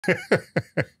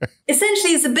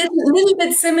Essentially, it's a little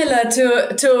bit similar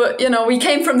to we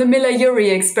came from the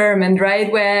Miller-Urey experiment,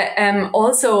 right? Where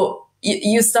also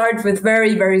you start with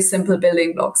very, very simple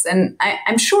building blocks. And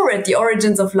I'm sure at the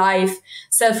origins of life,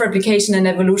 self-replication and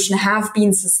evolution have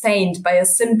been sustained by a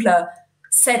simpler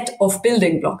set of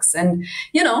building blocks. And,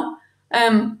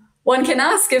 one can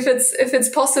ask if it's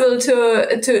possible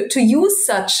to use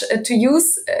such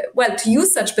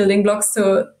building blocks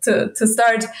to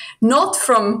start not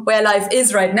from where life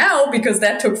is right now, because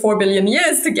that took 4 billion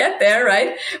years to get there,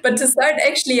 right? But to start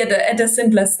actually at a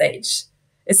simpler stage,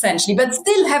 essentially, but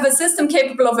still have a system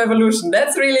capable of evolution.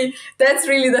 That's really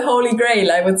the holy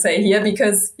grail, I would say here,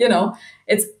 because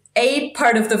it's A,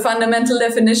 part of the fundamental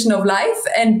definition of life,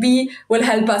 and B, will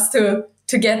help us to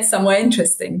get somewhere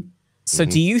interesting. So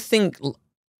do you think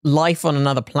life on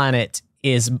another planet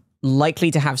is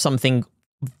likely to have something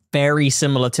very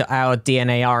similar to our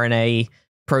DNA, RNA,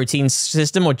 protein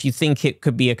system, or do you think it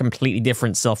could be a completely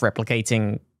different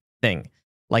self-replicating thing?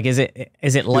 Like, is it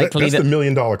likely that's the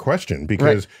 $1,000,000 question,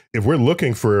 because if we're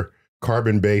looking for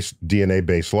carbon-based,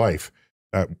 DNA-based life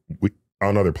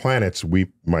on other planets, we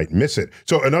might miss it.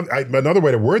 So another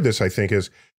way to word this, I think, is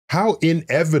how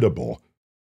inevitable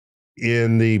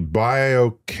in the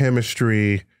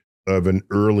biochemistry of an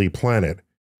early planet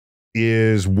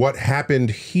is what happened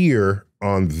here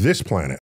on this planet.